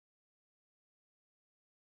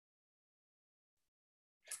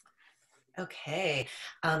Okay,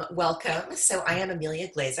 welcome. So I am Amelia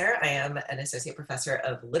Glaser. I am an associate professor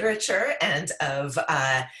of literature and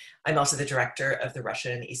I'm also the director of the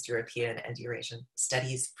Russian, East European and Eurasian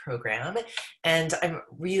Studies program. And I'm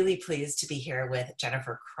really pleased to be here with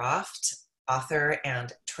Jennifer Croft, author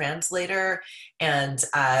and translator, and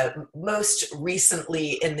most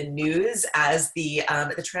recently in the news as the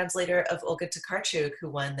translator of Olga Tokarczuk, who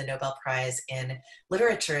won the Nobel Prize in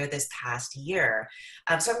literature this past year.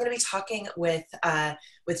 So I'm going to be talking with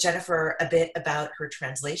Jennifer a bit about her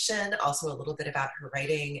translation, also a little bit about her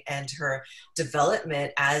writing and her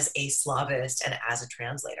development as a Slavist and as a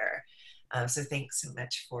translator. So thanks so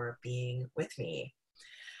much for being with me.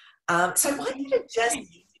 So I want you to just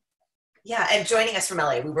yeah, and joining us from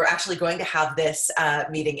LA. We were actually going to have this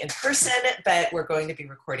meeting in person, but we're going to be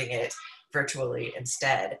recording it virtually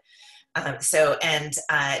instead.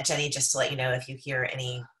 Jenny, just to let you know, if you hear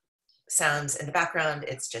any sounds in the background,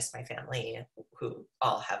 it's just my family who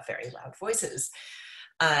all have very loud voices.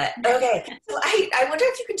 Okay, so I wonder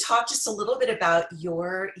if you can talk just a little bit about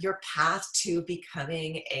your path to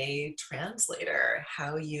becoming a translator,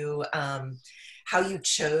 how you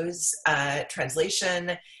chose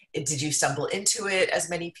translation. Did you stumble into it as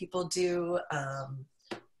many people do?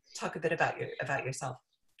 Talk a bit about yourself.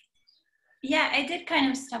 Yeah, I did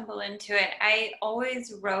kind of stumble into it. I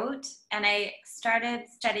always wrote, and I started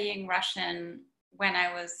studying Russian when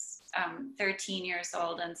I was 13 years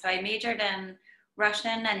old. And so I majored in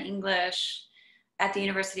Russian and English at the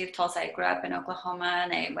University of Tulsa. I grew up in Oklahoma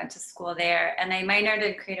and I went to school there, and I minored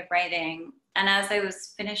in creative writing. And as I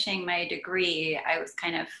was finishing my degree, I was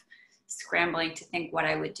kind of scrambling to think what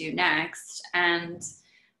I would do next. And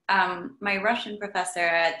my Russian professor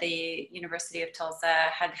at the University of Tulsa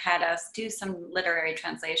had us do some literary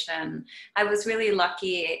translation. I was really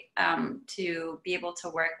lucky to be able to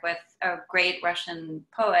work with a great Russian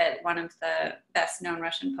poet, one of the best known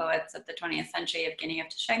Russian poets of the 20th century, Evgeny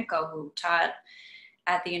Evtushenko, who taught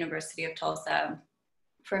at the University of Tulsa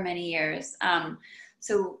for many years.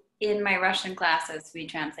 So in my Russian classes, we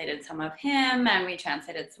translated some of him and we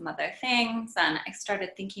translated some other things. And I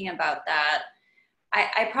started thinking about that.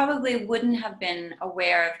 I probably wouldn't have been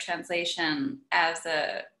aware of translation as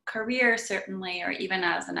a career, certainly, or even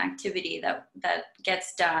as an activity that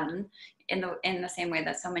gets done in the same way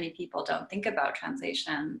that so many people don't think about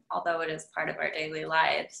translation, although it is part of our daily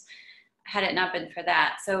lives, had it not been for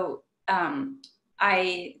that. So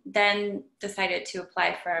I then decided to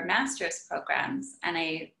apply for master's programs, and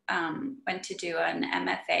I went to do an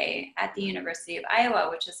MFA at the University of Iowa,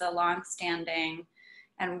 which is a long-standing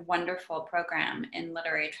and wonderful program in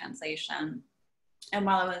literary translation. And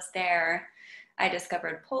while I was there, I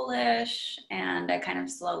discovered Polish, and I kind of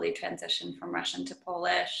slowly transitioned from Russian to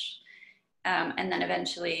Polish, and then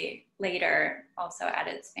eventually later also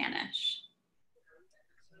added Spanish.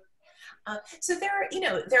 So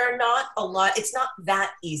there are not a lot, it's not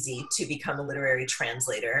that easy to become a literary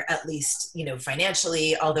translator, at least,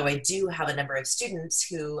 financially, although I do have a number of students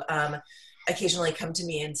who occasionally come to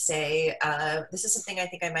me and say, this is something I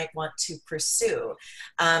think I might want to pursue.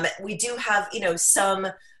 We do have, some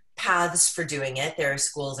paths for doing it. There are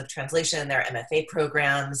schools of translation, there are MFA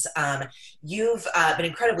programs. You've been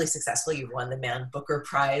incredibly successful. You've won the Man Booker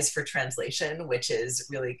Prize for translation, which is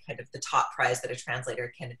really kind of the top prize that a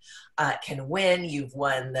translator can win. You've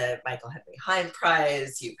won the Michael Henry Heim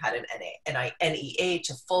Prize. You've had an NEH,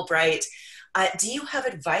 a Fulbright. Do you have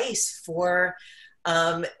advice for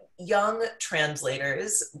young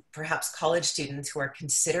translators, perhaps college students who are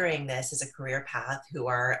considering this as a career path, who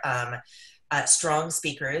are strong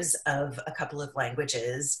speakers of a couple of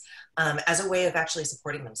languages, as a way of actually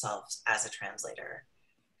supporting themselves as a translator?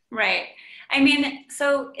 Right. I mean,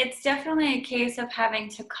 so it's definitely a case of having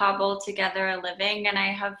to cobble together a living, and I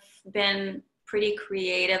have been pretty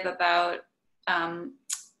creative about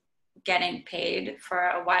getting paid for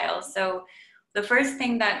a while. So the first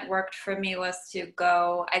thing that worked for me was I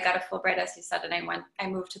got a Fulbright, as you said, and I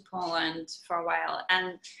moved to Poland for a while.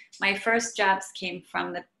 And my first jobs came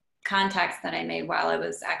from the contacts that I made while I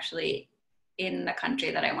was actually in the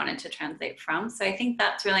country that I wanted to translate from. So I think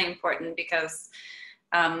that's really important, because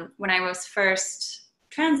when I was first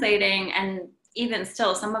translating, and even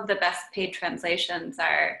still, some of the best paid translations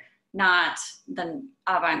are not the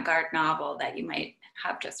avant-garde novel that you might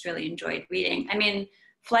have just really enjoyed reading. I mean,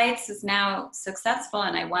 Flights is now successful,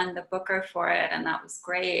 and I won the Booker for it, and that was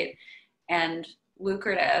great and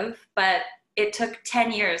lucrative, but it took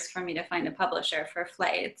 10 years for me to find a publisher for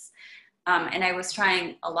Flights. And I was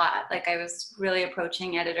trying a lot. Like, I was really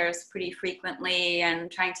approaching editors pretty frequently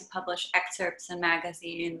and trying to publish excerpts in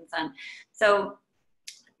magazines. And so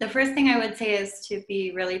The first thing I would say is to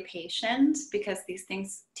be really patient because these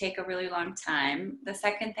things take a really long time. The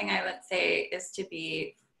second thing I would say is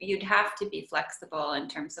you'd have to be flexible in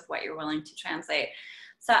terms of what you're willing to translate.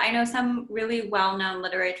 So I know some really well-known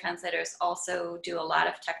literary translators also do a lot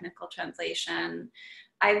of technical translation.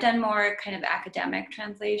 I've done more kind of academic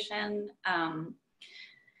translation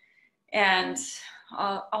and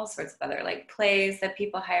all sorts of other like plays that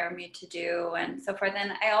people hire me to do and so forth.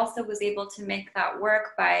 And I also was able to make that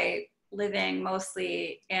work by living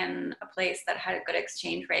mostly in a place that had a good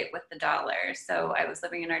exchange rate with the dollar. So I was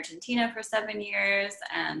living in Argentina for 7 years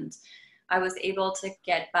and I was able to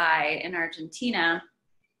get by in Argentina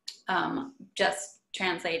just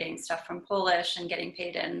translating stuff from Polish and getting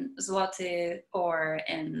paid in zloty or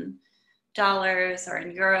in dollars or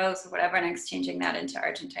in euros or whatever and exchanging that into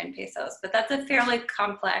Argentine pesos. But that's a fairly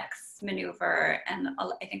complex maneuver and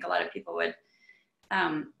I think a lot of people would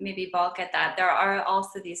maybe balk at that. There are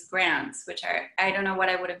also these grants, which are, I don't know what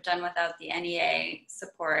I would have done without the NEA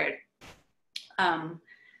support,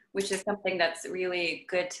 which is something that's really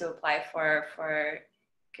good to apply for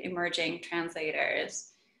emerging translators.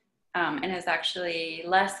 And is actually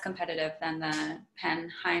less competitive than the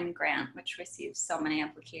Penn-Hein grant, which receives so many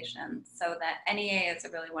applications. So that NEA is a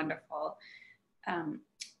really wonderful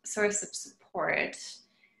source of support.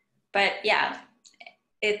 But yeah,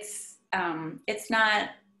 it's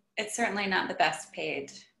certainly not the best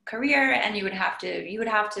paid career, and you would have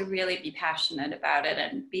to really be passionate about it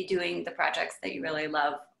and be doing the projects that you really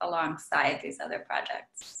love alongside these other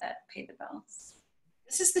projects that pay the bills.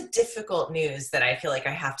 This is the difficult news that I feel like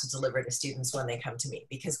I have to deliver to students when they come to me,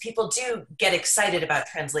 because people do get excited about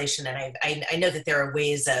translation. And I know that there are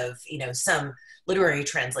ways of, some literary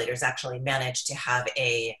translators actually manage to have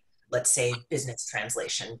a, let's say, business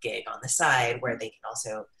translation gig on the side where they can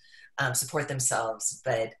also support themselves.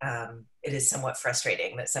 But it is somewhat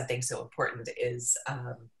frustrating that something so important is,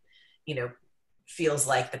 feels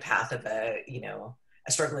like the path of a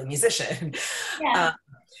struggling musician. Yeah.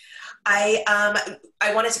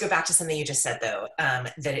 I wanted to go back to something you just said, though, that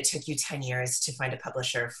it took you 10 years to find a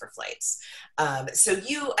publisher for Flights.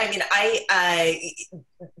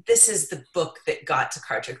 This is the book that got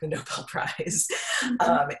Tokarczuk the Nobel Prize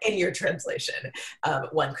in your translation,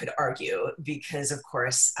 one could argue, because, of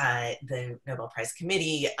course, the Nobel Prize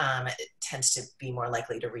Committee tends to be more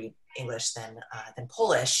likely to read English than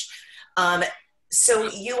Polish. So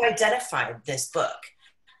you identified this book.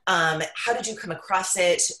 How did you come across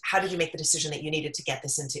it? How did you make the decision that you needed to get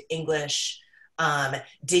this into English?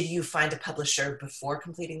 Did you find a publisher before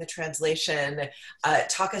completing the translation?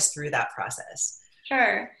 Talk us through that process.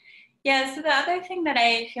 Sure. Yeah, so the other thing that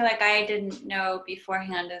I feel like I didn't know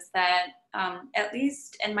beforehand is that, at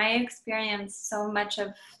least in my experience, so much of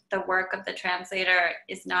the work of the translator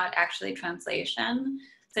is not actually translation.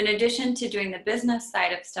 So in addition to doing the business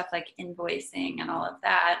side of stuff like invoicing and all of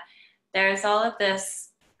that, there's all of this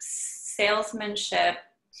salesmanship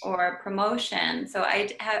or promotion. So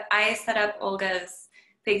I set up Olga's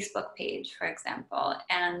Facebook page, for example,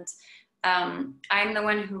 and I'm the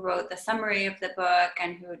one who wrote the summary of the book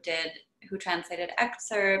and who translated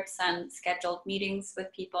excerpts and scheduled meetings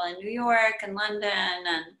with people in New York and London.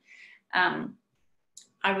 And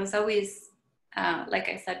I was always, like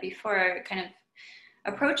I said before, kind of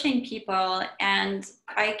approaching people, and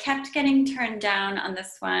I kept getting turned down on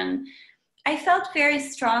this one. I felt very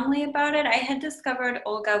strongly about it. I had discovered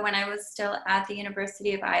Olga when I was still at the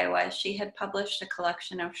University of Iowa. She had published a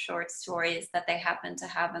collection of short stories that they happened to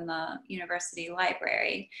have in the university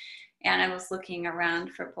library. And I was looking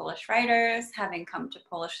around for Polish writers, having come to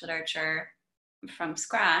Polish literature from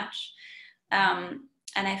scratch. And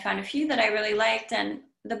I found a few that I really liked. And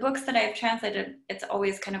the books that I've translated, it's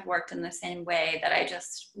always kind of worked in the same way, that I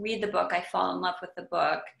just read the book, I fall in love with the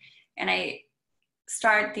book, and I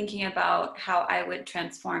start thinking about how I would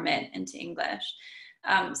transform it into English.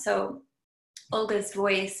 So Olga's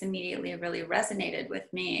voice immediately really resonated with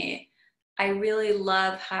me. I really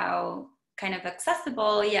love how kind of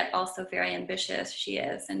accessible yet also very ambitious she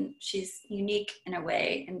is, and she's unique in a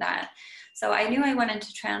way in that. So I knew I wanted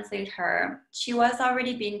to translate her. She was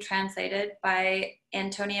already being translated by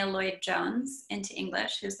Antonia Lloyd-Jones into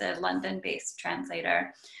English, who's a London-based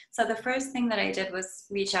translator. So the first thing that I did was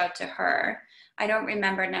reach out to her. I don't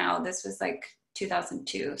remember now, this was like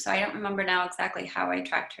 2002, so I don't remember now exactly how I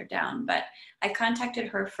tracked her down, but I contacted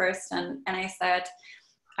her first and I said,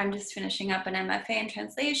 I'm just finishing up an MFA in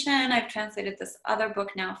translation. I've translated this other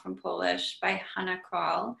book now from Polish by Hanna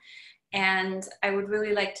Kral, and I would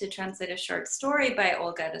really like to translate a short story by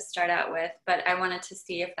Olga to start out with, but I wanted to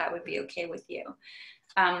see if that would be okay with you.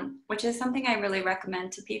 which is something I really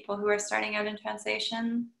recommend to people who are starting out in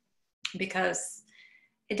translation, because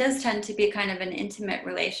it does tend to be kind of an intimate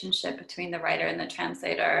relationship between the writer and the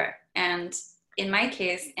translator. And in my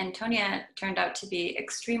case, Antonia turned out to be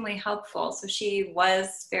extremely helpful. So she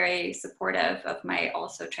was very supportive of my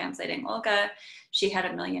also translating Olga. She had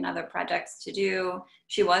a million other projects to do.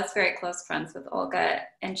 She was very close friends with Olga,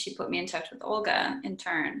 and she put me in touch with Olga in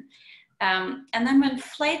turn. And then when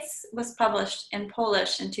Flights was published in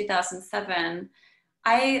Polish in 2007,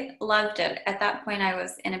 I loved it. At that point, I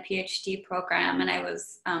was in a PhD program, and I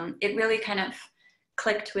was, it really kind of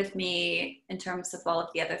clicked with me in terms of all of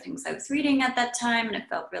the other things I was reading at that time, and it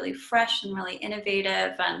felt really fresh and really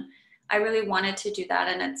innovative, and I really wanted to do that,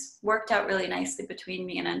 and it's worked out really nicely between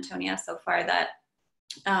me and Antonia so far that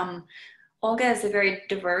Olga is a very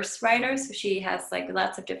diverse writer, so she has like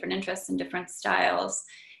lots of different interests and different styles.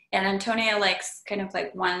 And Antonia likes kind of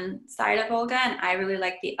like one side of Olga, and I really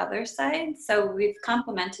like the other side. So we've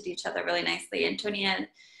complemented each other really nicely. Antonia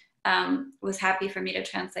was happy for me to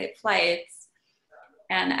translate Flights,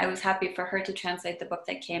 and I was happy for her to translate the book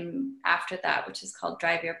that came after that, which is called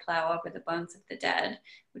Drive Your Plow Over the Bones of the Dead,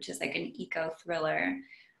 which is like an eco-thriller.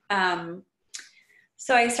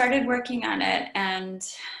 So I started working on it, and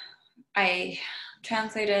I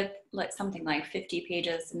translated like something like 50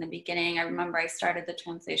 pages in the beginning. I remember I started the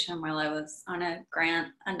translation while I was on a grant,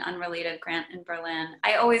 an unrelated grant in Berlin.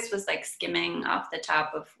 I always was like skimming off the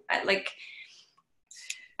top of, like,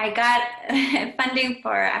 I got funding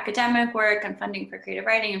for academic work and funding for creative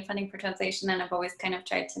writing and funding for translation, and I've always kind of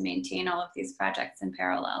tried to maintain all of these projects in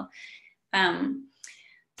parallel.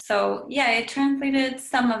 So yeah, I translated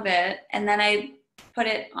some of it, and then I put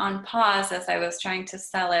it on pause as I was trying to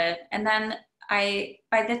sell it. And then by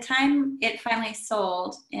the time it finally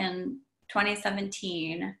sold in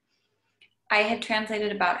 2017, I had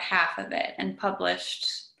translated about half of it and published,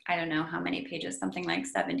 I don't know how many pages, something like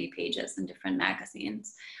 70 pages in different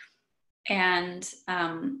magazines. And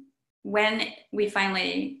when we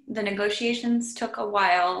finally, the negotiations took a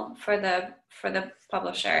while for the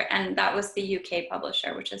publisher, and that was the UK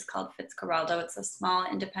publisher, which is called Fitzcarraldo. It's a small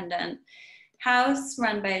independent house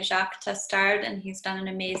run by Jacques Testard, and he's done an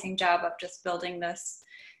amazing job of just building this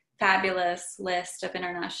fabulous list of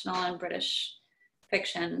international and British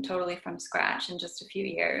fiction totally from scratch in just a few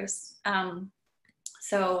years.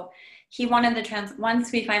 So he wanted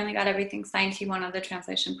once we finally got everything signed, he wanted the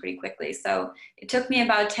translation pretty quickly. So it took me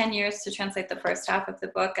about 10 years to translate the first half of the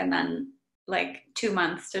book, and then like 2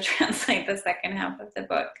 months to translate the second half of the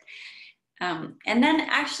book. And then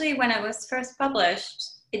actually when it was first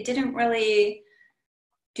published, it didn't really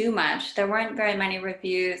do much. There weren't very many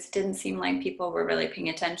reviews. It didn't seem like people were really paying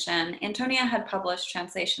attention. Antonia had published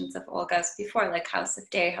translations of Olga's before, like House of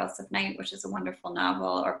Day, House of Night, which is a wonderful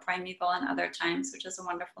novel, or Primeval and Other Times, which is a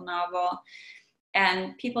wonderful novel.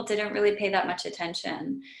 And people didn't really pay that much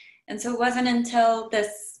attention. And so it wasn't until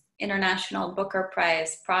this International Booker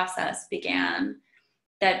Prize process began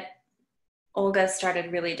that Olga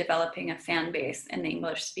started really developing a fan base in the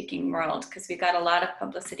English-speaking world, because we got a lot of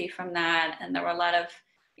publicity from that, and there were a lot of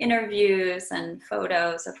interviews and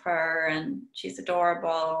photos of her, and she's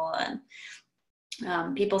adorable,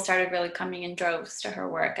 and people started really coming in droves to her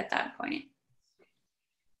work at that point.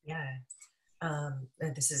 Yeah,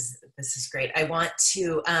 this is great. I want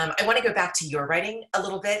to go back to your writing a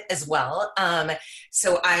little bit as well.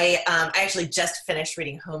 So I actually just finished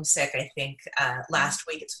reading Homesick, I think, last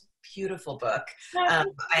week. It's beautiful book.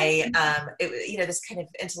 This kind of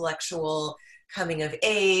intellectual coming of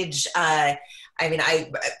age. I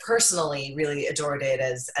personally really adored it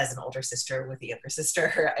as an older sister with a younger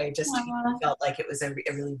sister. I just felt like it was a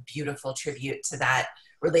really beautiful tribute to that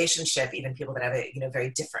relationship, even people that have a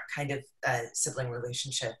very different kind of sibling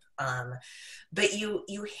relationship. But you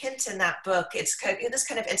hint in that book, it's kind of this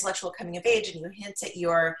kind of intellectual coming of age, and you hint at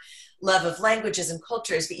your love of languages and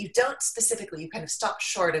cultures, but you don't specifically, you kind of stop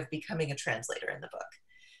short of becoming a translator in the book.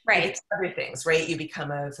 Right. You do other things, right? You become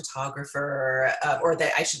a photographer,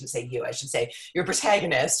 I shouldn't say you, I should say your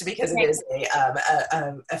protagonist, because it is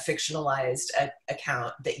a fictionalized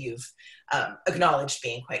account that you've acknowledged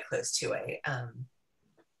being quite close to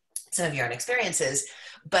some of your own experiences.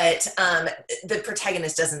 But the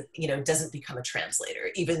protagonist doesn't become a translator,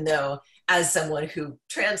 even though as someone who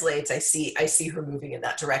translates, I see her moving in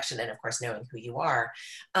that direction, and of course knowing who you are.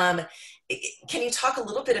 Can you talk a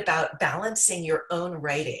little bit about balancing your own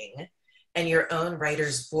writing and your own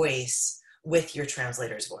writer's voice with your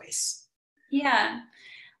translator's voice? Yeah.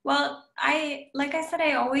 Well, like I said,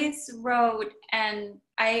 I always wrote, and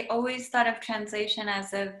I always thought of translation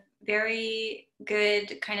as a very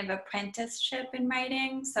good kind of apprenticeship in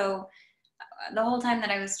writing. So the whole time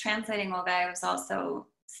that I was translating Olga, I was also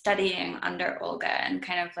studying under Olga and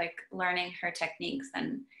kind of like learning her techniques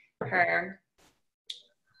and her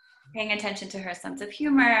paying attention to her sense of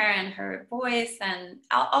humor and her voice and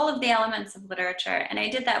all of the elements of literature. And I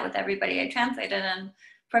did that with everybody I translated. And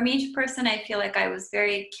from each person, I feel like I was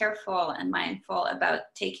very careful and mindful about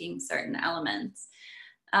taking certain elements.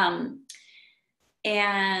 And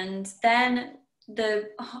then the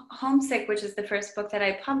Homesick, which is the first book that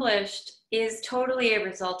I published, is totally a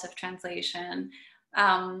result of translation.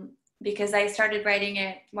 Because I started writing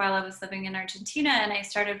it while I was living in Argentina, and I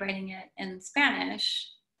started writing it in Spanish.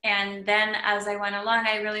 And then as I went along,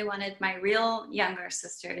 I really wanted my real younger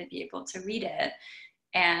sister to be able to read it.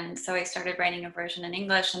 And so I started writing a version in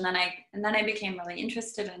English, and then I became really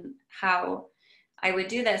interested in how I would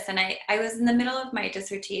do this. And I was in the middle of my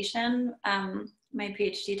dissertation, my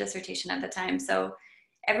PhD dissertation at the time. So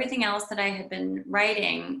everything else that I had been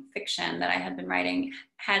writing, fiction that I had been writing,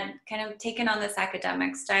 had kind of taken on this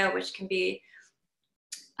academic style, which can be,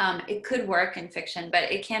 it could work in fiction,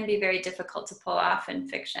 but it can be very difficult to pull off in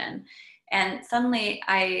fiction. And suddenly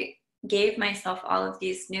I gave myself all of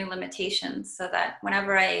these new limitations so that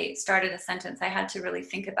whenever I started a sentence, I had to really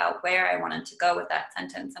think about where I wanted to go with that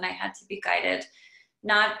sentence. And I had to be guided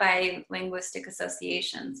not by linguistic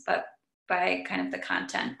associations, but by kind of the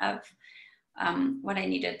content of what I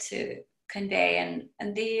needed to convey.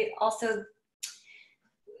 And the also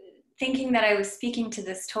thinking that I was speaking to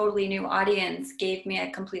this totally new audience gave me a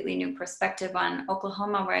completely new perspective on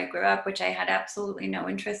Oklahoma, where I grew up, which I had absolutely no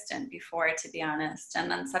interest in before, to be honest. And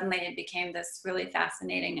then suddenly it became this really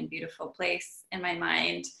fascinating and beautiful place in my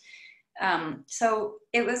mind. So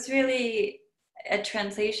it was really a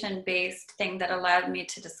translation-based thing that allowed me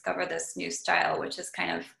to discover this new style, which is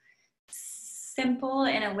kind of simple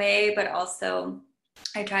in a way, but also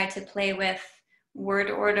I tried to play with word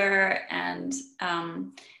order and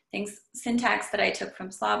syntax that I took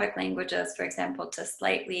from Slavic languages, for example, to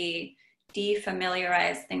slightly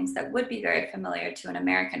defamiliarize things that would be very familiar to an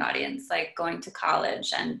American audience, like going to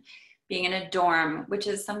college and being in a dorm, which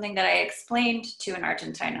is something that I explained to an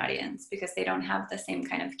Argentine audience because they don't have the same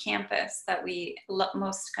kind of campus that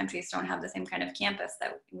most countries don't have the same kind of campus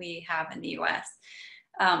that we have in the US.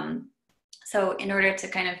 So in order to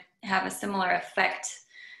kind of have a similar effect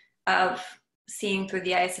of seeing through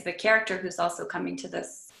the eyes of a character who's also coming to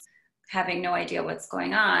this having no idea what's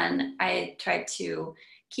going on, I tried to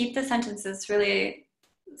keep the sentences really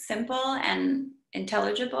simple and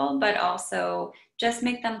intelligible, but also just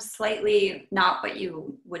make them slightly not what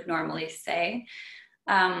you would normally say.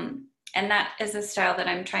 And that is a style that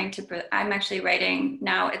I'm actually writing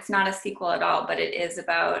now. It's not a sequel at all, but it is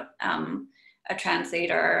about a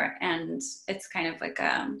translator, and it's kind of like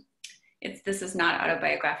this is not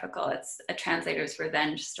autobiographical. It's a translator's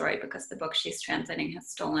revenge story because the book she's translating has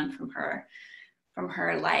stolen from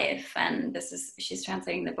her life. And she's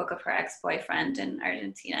translating the book of her ex-boyfriend in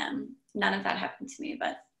Argentina. None of that happened to me,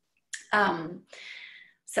 but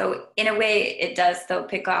so in a way it does though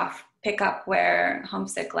pick up where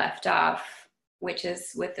Homesick left off, which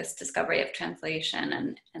is with this discovery of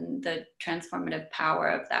translation and the transformative power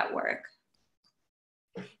of that work.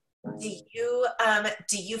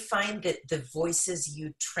 Do you find that the voices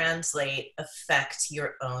you translate affect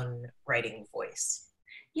your own writing voice?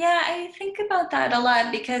 Yeah, I think about that a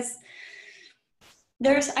lot because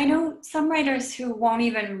I know some writers who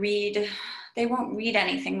won't read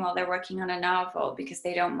anything while they're working on a novel because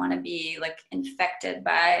they don't want to be like infected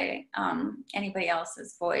by anybody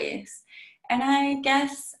else's voice. And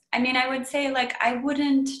I would say like I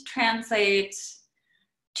wouldn't translate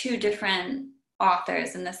two different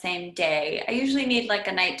authors in the same day. I usually need like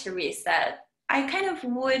a night to reset. I kind of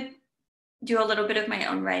would do a little bit of my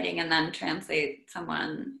own writing and then translate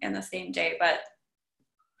someone in the same day, but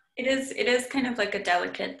it is kind of like a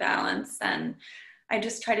delicate balance, and I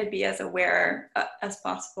just try to be as aware as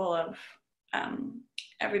possible of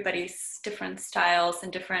everybody's different styles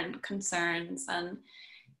and different concerns and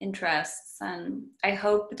interests. And I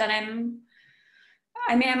hope that I'm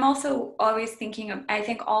also always thinking of, I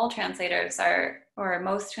think all translators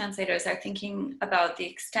most translators are thinking about the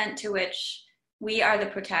extent to which we are the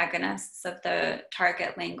protagonists of the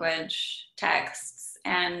target language texts.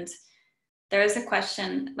 And there is a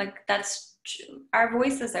question, like our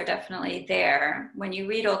voices are definitely there. When you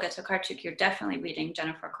read Olga Tokarczuk, you're definitely reading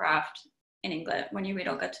Jennifer Croft in English, when you read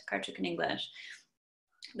Olga Tokarczuk in English.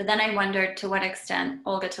 But then I wondered to what extent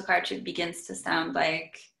Olga Tokarczuk begins to sound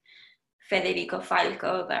like Federico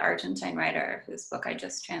Falco, the Argentine writer whose book I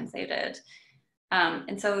just translated.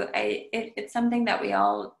 And so it's something that we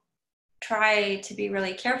all try to be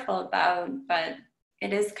really careful about, but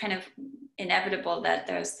it is kind of inevitable that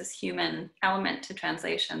there's this human element to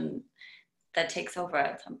translation that takes over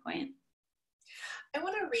at some point. I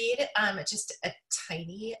want to read just a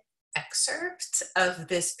tiny excerpt of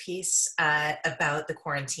this piece about the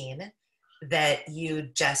quarantine that you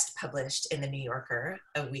just published in the New Yorker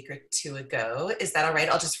a week or two ago. Is that all right?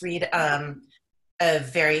 I'll just read a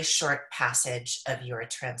very short passage of your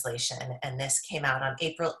translation. And this came out on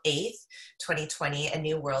April 8th, 2020, A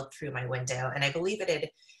New World Through My Window. And I believe it had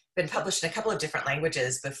been published in a couple of different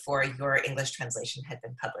languages before your English translation had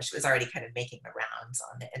been published. It was already kind of making the rounds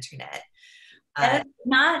on the internet.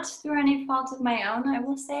 Not through any fault of my own, I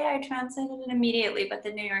will say. I translated it immediately, but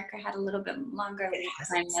the New Yorker had a little bit longer lead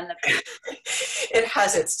time than the paper.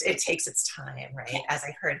 It takes its time, right? As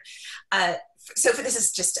I heard. So for this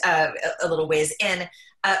is just a little ways in.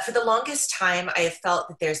 For the longest time, I have felt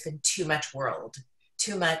that there's been too much world,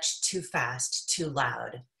 too much, too fast, too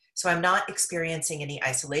loud. So I'm not experiencing any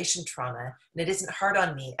isolation trauma, and it isn't hard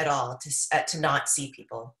on me at all to not see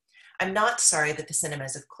people. I'm not sorry that the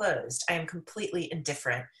cinemas have closed. I am completely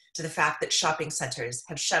indifferent to the fact that shopping centers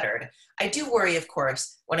have shuttered. I do worry, of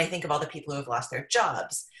course, when I think of all the people who have lost their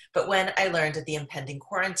jobs. But when I learned of the impending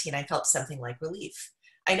quarantine, I felt something like relief.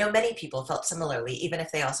 I know many people felt similarly, even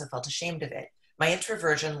if they also felt ashamed of it. My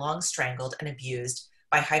introversion, long strangled and abused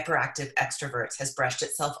by hyperactive extroverts, has brushed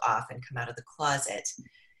itself off and come out of the closet.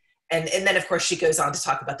 And then, of course, she goes on to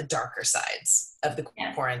talk about the darker sides of the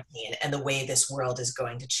quarantine and the way this world is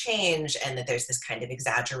going to change, and that there's this kind of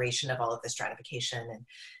exaggeration of all of this stratification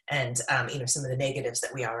and some of the negatives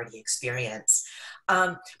that we already experience.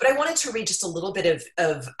 But I wanted to read just a little bit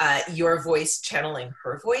of your voice channeling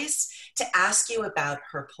her voice to ask you about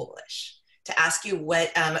her Polish, to ask you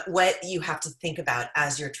what you have to think about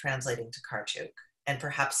as you're translating Tokarczuk, and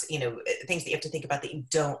perhaps, things that you have to think about that you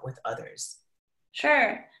don't with others.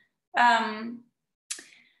 Sure.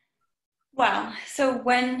 Well, so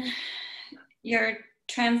when you're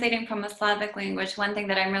translating from a Slavic language, one thing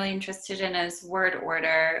that I'm really interested in is word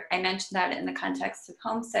order. I mentioned that in the context of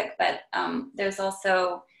homesick, but there's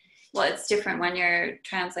also, it's different when you're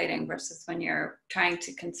translating versus when you're trying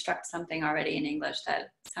to construct something already in English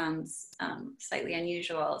that sounds slightly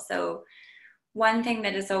unusual. So one thing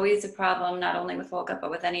that is always a problem, not only with Olga,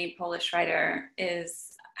 but with any Polish writer,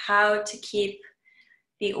 is how to keep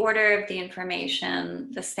the order of the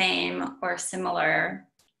information the same or similar.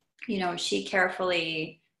 She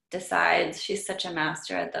carefully decides, she's such a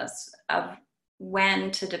master at this, of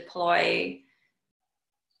when to deploy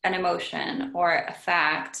an emotion or a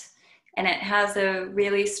fact. And it has a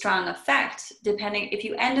really strong effect depending, if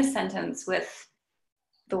you end a sentence with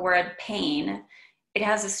the word pain, it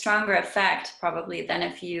has a stronger effect probably than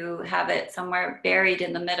if you have it somewhere buried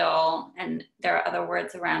in the middle and there are other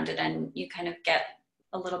words around it and you kind of get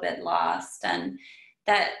a little bit lost. And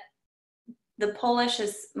that the Polish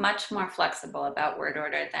is much more flexible about word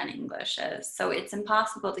order than English is. So it's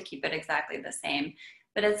impossible to keep it exactly the same,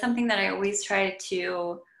 but it's something that I always try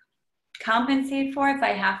to compensate for. If I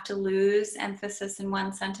have to lose emphasis in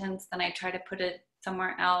one sentence, then I try to put it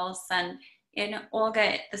somewhere else. And in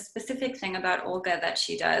Olga, the specific thing about Olga that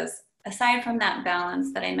she does, aside from that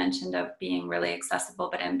balance that I mentioned of being really accessible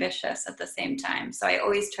but ambitious at the same time. So I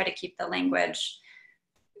always try to keep the language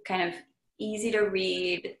kind of easy to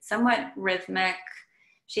read, somewhat rhythmic.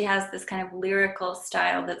 She has this kind of lyrical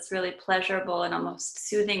style that's really pleasurable and almost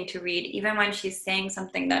soothing to read, even when she's saying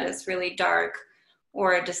something that is really dark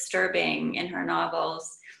or disturbing in her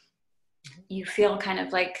novels. You feel kind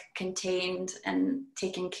of like contained and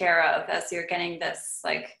taken care of as you're getting this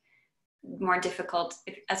like more difficult,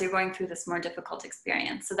 as you're going through this more difficult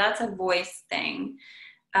experience. So that's a voice thing.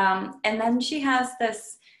 And then she has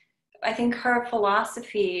this, I think her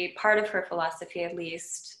philosophy, part of her philosophy at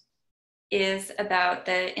least, is about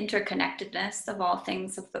the interconnectedness of all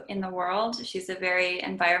things in the world. She's a very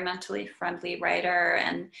environmentally friendly writer,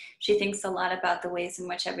 and she thinks a lot about the ways in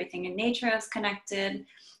which everything in nature is connected.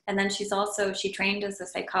 And then she trained as a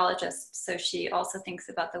psychologist, so she also thinks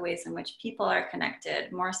about the ways in which people are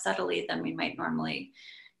connected more subtly than we might normally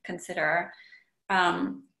consider.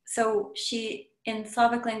 So in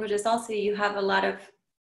Slavic languages also, you have a lot of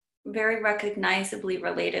very recognizably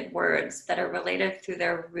related words that are related through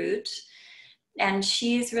their root. And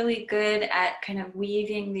she's really good at kind of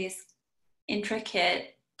weaving these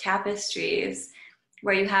intricate tapestries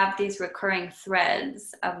where you have these recurring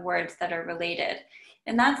threads of words that are related.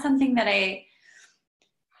 And that's something that I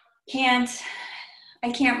can't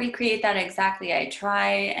recreate that exactly. I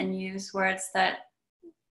try and use words that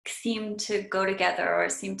seem to go together or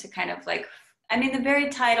seem to kind of like, the very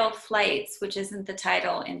title Flights, which isn't the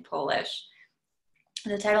title in Polish.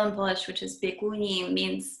 The title in Polish, which is Bieguni,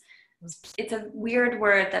 means it's a weird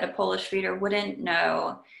word that a Polish reader wouldn't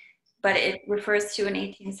know, but it refers to an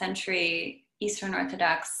 18th century Eastern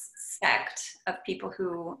Orthodox sect of people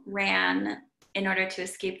who ran in order to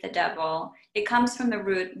escape the devil. It comes from the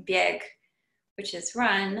root bieg, which is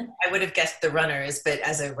run. I would have guessed the runners, but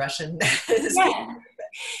as a Russian. Yeah.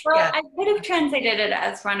 Well, yeah. I could have translated it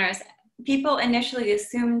as runners. People initially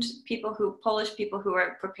assumed Polish people who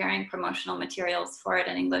were preparing promotional materials for it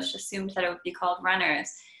in English assumed that it would be called runners.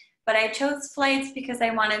 But I chose flights because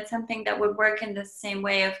I wanted something that would work in the same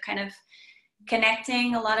way of kind of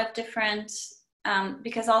connecting a lot of different,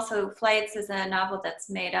 because also Flights is a novel that's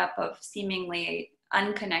made up of seemingly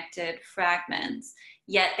unconnected fragments,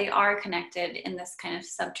 yet they are connected in this kind of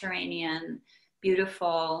subterranean,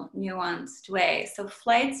 beautiful, nuanced way. So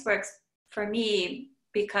Flights works for me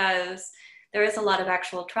because there is a lot of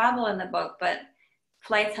actual travel in the book, but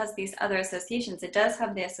Flights has these other associations. It does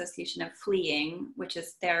have the association of fleeing, which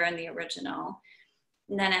is there in the original.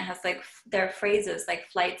 And then it has there are phrases like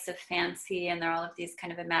flights of fancy, and there are all of these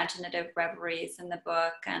kind of imaginative reveries in the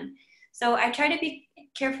book. And so I try to be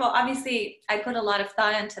careful. Obviously, I put a lot of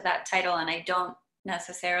thought into that title, and I don't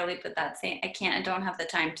necessarily put that same, I don't have the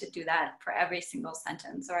time to do that for every single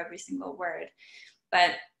sentence or every single word.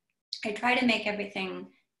 But I try to make everything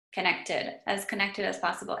connected as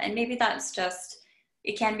possible. And maybe that's just,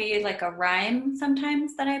 it can be like a rhyme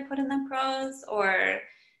sometimes that I put in the prose, or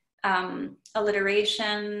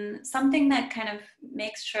alliteration, something that kind of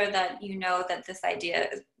makes sure that you know that this idea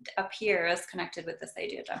up here is connected with this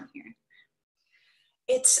idea down here.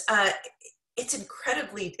 It's an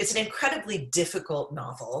incredibly difficult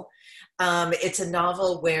novel. It's a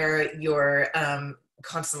novel where you're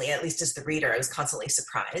constantly, at least as the reader, I was constantly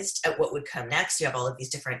surprised at what would come next. You have all of these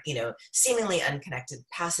different, seemingly unconnected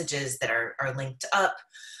passages that are linked up.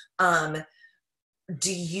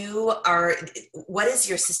 What is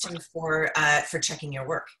your system for checking your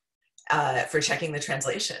work, for checking the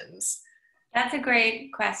translations? That's a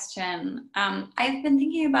great question. I've been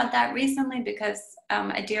thinking about that recently because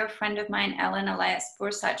a dear friend of mine, Ellen Elias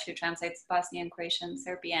Bursac, who translates Bosnian, Croatian,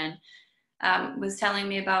 Serbian, was telling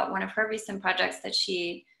me about one of her recent projects that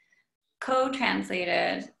she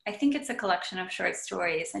co-translated. I think it's a collection of short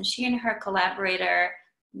stories, and she and her collaborator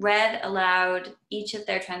read aloud each of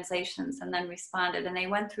their translations and then responded, and they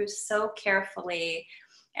went through so carefully.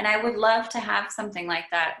 And I would love to have something like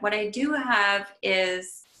that. What I do have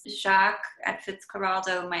is Jacques at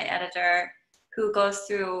Fitzcarraldo, my editor, who goes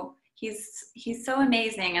through, he's so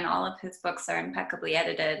amazing, and all of his books are impeccably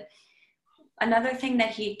edited. Another thing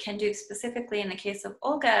that he can do specifically in the case of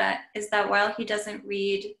Olga is that while he doesn't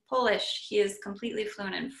read Polish, he is completely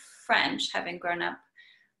fluent in French, having grown up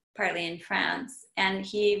partly in France. And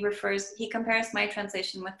he compares my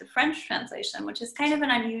translation with the French translation, which is kind of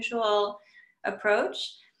an unusual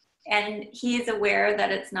approach. And he is aware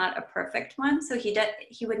that it's not a perfect one. So he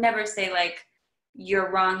would never say like,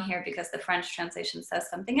 you're wrong here because the French translation says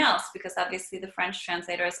something else, because obviously the French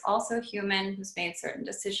translator is also human who's made certain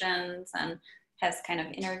decisions and has kind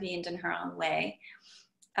of intervened in her own way.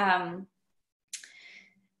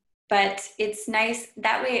 But it's nice,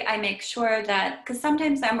 that way I make sure that, because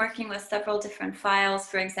sometimes I'm working with several different files,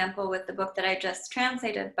 for example, with the book that I just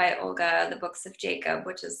translated by Olga, The Books of Jacob,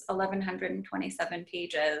 which is 1,127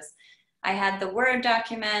 pages. I had the Word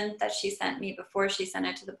document that she sent me before she sent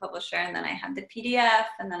it to the publisher, and then I had the PDF,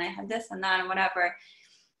 and then I had this and that and whatever.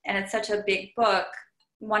 And it's such a big book.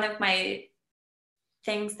 One of my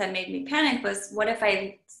things that made me panic was, what if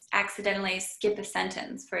I accidentally skip a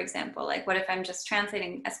sentence, for example? Like, what if I'm just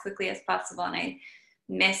translating as quickly as possible and I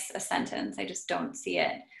miss a sentence? I just don't see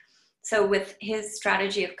it. So with his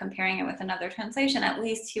strategy of comparing it with another translation, at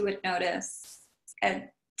least he would notice a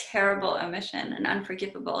terrible omission, an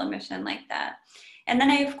unforgivable omission like that. And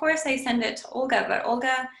then of course I send it to Olga, but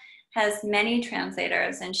Olga has many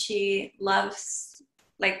translators, and she loves,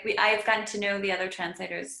 I've gotten to know the other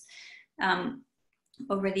translators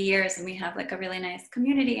over the years, and we have like a really nice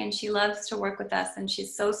community, and she loves to work with us, and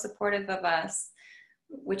she's so supportive of us,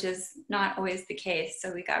 which is not always the case.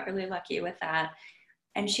 So we got really lucky with that.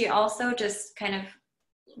 And she also just kind of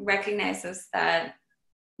recognizes that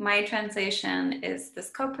my translation is this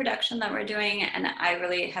co-production that we're doing, and I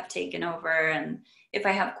really have taken over. And if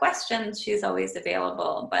I have questions, she's always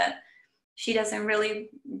available, but she doesn't really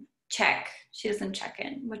check. She doesn't check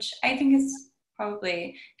in, which I think is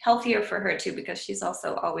probably healthier for her too, because she's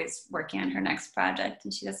also always working on her next project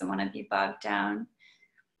and she doesn't want to be bogged down.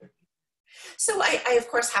 So I of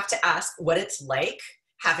course have to ask what it's like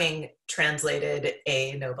having translated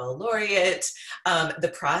a Nobel laureate,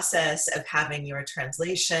 the process of having your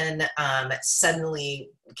translation suddenly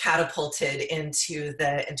catapulted into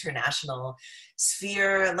the international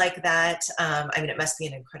sphere like that. I mean, it must be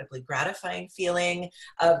an incredibly gratifying feeling.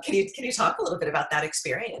 Can you talk a little bit about that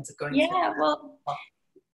experience of going through that? Yeah, well,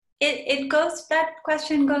 that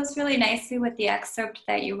question goes really nicely with the excerpt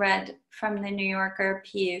that you read from the New Yorker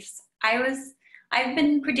piece. I've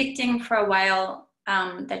been predicting for a while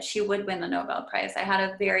that she would win the Nobel Prize. I had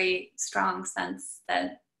a very strong sense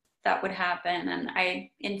that that would happen. And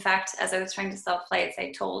in fact, as I was trying to sell flights,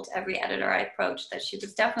 I told every editor I approached that she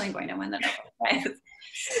was definitely going to win the Nobel Prize.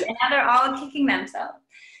 And now they're all kicking themselves.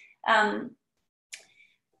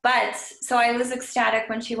 But so I was ecstatic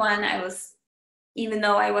when she won. Even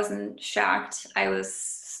though I wasn't shocked, I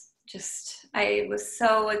was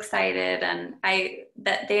so excited. And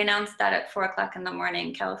that they announced that at 4:00 in the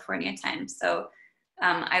morning, California time. So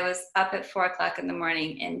I was up at 4:00 in the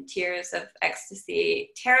morning in tears of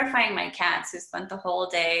ecstasy, terrifying my cats, who spent the whole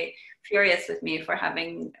day furious with me for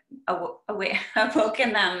having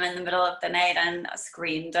awoken them in the middle of the night and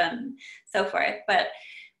screamed and so forth. But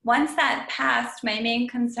once that passed, my main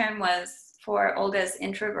concern was for Olga's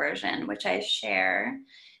introversion, which I share.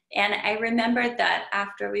 And I remembered that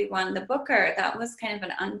after we won the Booker, that was kind of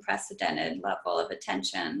an unprecedented level of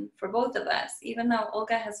attention for both of us. Even though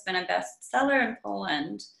Olga has been a bestseller in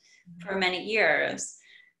Poland for many years,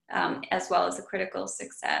 as well as a critical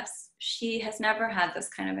success, she has never had this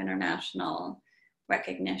kind of international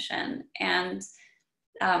recognition. And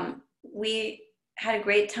we had a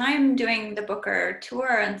great time doing the Booker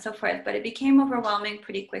tour and so forth, but it became overwhelming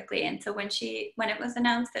pretty quickly. And so when it was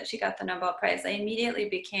announced that she got the Nobel Prize, I immediately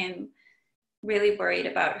became really worried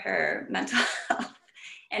about her mental health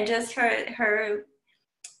and just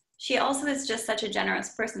she also is just such a generous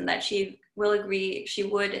person that she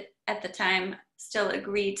would at the time still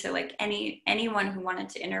agree to like anyone who wanted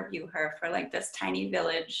to interview her for like this tiny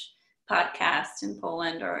village podcast in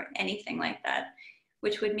Poland or anything like that,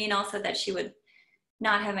 which would mean also that she would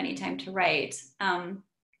not have any time to write.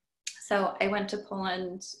 So I went to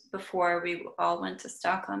Poland before we all went to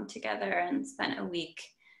Stockholm together and spent a week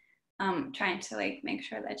trying to like make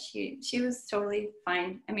sure that she was totally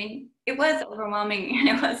fine. I mean, it was overwhelming and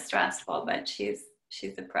it was stressful, but she's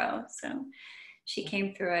a pro. So she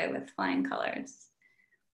came through it with flying colors.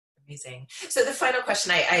 Amazing. So the final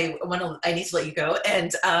question, I need to let you go,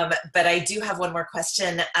 but I do have one more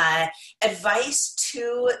question. Advice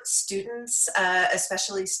to students,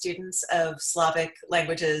 especially students of Slavic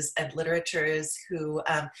languages and literatures who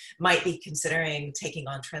might be considering taking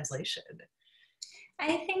on translation.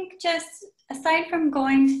 I think just aside from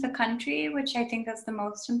going to the country, which I think is the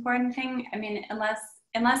most important thing. I mean,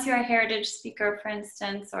 unless you're a heritage speaker, for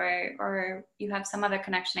instance, or you have some other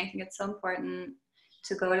connection, I think it's so important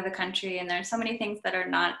to go to the country. And there's so many things that are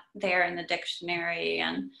not there in the dictionary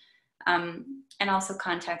and also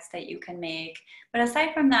context that you can make. But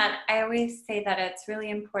aside from that, I always say that it's really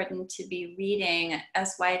important to be reading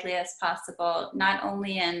as widely as possible, not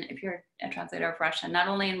only if you're a translator of Russian, not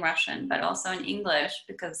only in Russian, but also in English,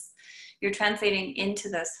 because you're translating into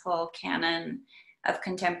this whole canon of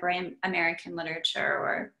contemporary American literature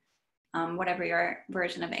or whatever your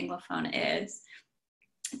version of Anglophone is.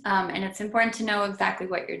 And it's important to know exactly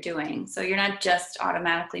what you're doing. So you're not just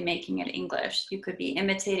automatically making it English. You could be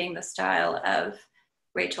imitating the style of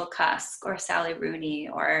Rachel Cusk or Sally Rooney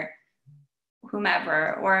or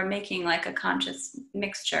whomever, or making like a conscious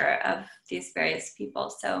mixture of these various people.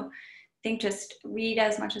 So I think just read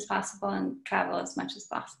as much as possible and travel as much as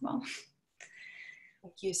possible.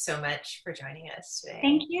 Thank you so much for joining us today.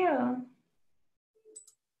 Thank you.